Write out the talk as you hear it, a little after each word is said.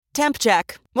Temp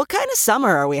check. What kind of summer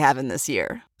are we having this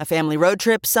year? A family road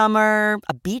trip summer?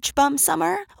 A beach bum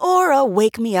summer? Or a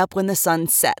wake me up when the sun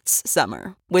sets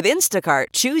summer? With Instacart,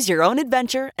 choose your own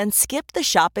adventure and skip the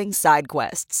shopping side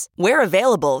quests. Where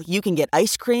available, you can get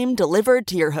ice cream delivered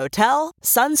to your hotel,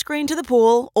 sunscreen to the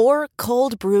pool, or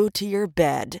cold brew to your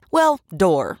bed. Well,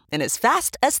 door, in as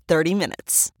fast as 30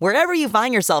 minutes. Wherever you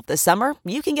find yourself this summer,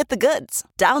 you can get the goods.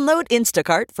 Download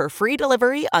Instacart for free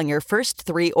delivery on your first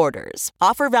 3 orders.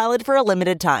 Offer valid for a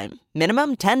limited time.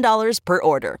 Minimum $10 per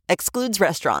order. Excludes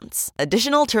restaurants.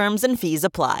 Additional terms and fees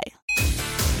apply.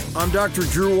 I'm Dr.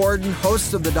 Drew Ordon,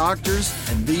 host of The Doctors,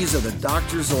 and these are the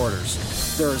Doctor's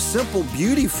Orders. There are simple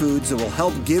beauty foods that will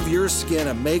help give your skin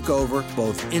a makeover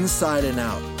both inside and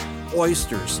out.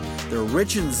 Oysters. They're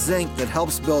rich in zinc that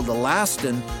helps build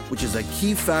elastin, which is a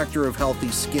key factor of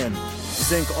healthy skin.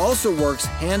 Zinc also works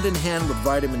hand in hand with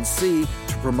vitamin C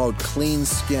to promote clean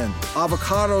skin.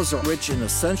 Avocados are rich in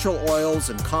essential oils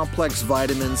and complex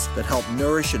vitamins that help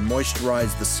nourish and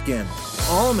moisturize the skin.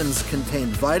 Almonds contain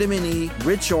vitamin E,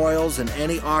 rich oils, and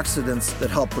antioxidants that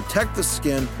help protect the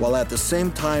skin while at the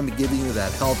same time giving you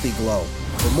that healthy glow.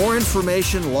 For more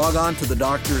information, log on to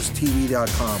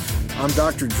thedoctorstv.com. I'm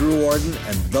Dr. Drew Ordon,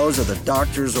 and those are the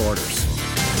Doctor's Orders.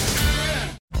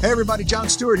 Hey everybody, Jon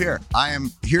Stewart here. I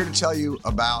am here to tell you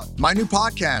about my new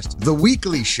podcast, The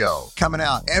Weekly Show, coming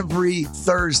out every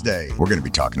Thursday. We're going to be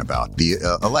talking about the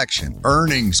election,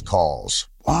 earnings calls.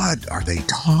 What are they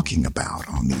talking about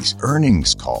on these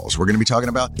earnings calls? We're going to be talking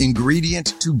about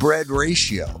ingredient to bread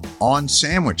ratio on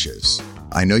sandwiches.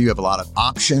 I know you have a lot of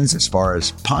options as far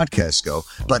as podcasts go,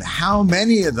 but how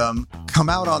many of them come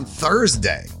out on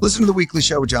Thursday? Listen to The Weekly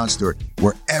Show with Jon Stewart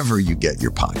wherever you get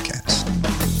your podcasts.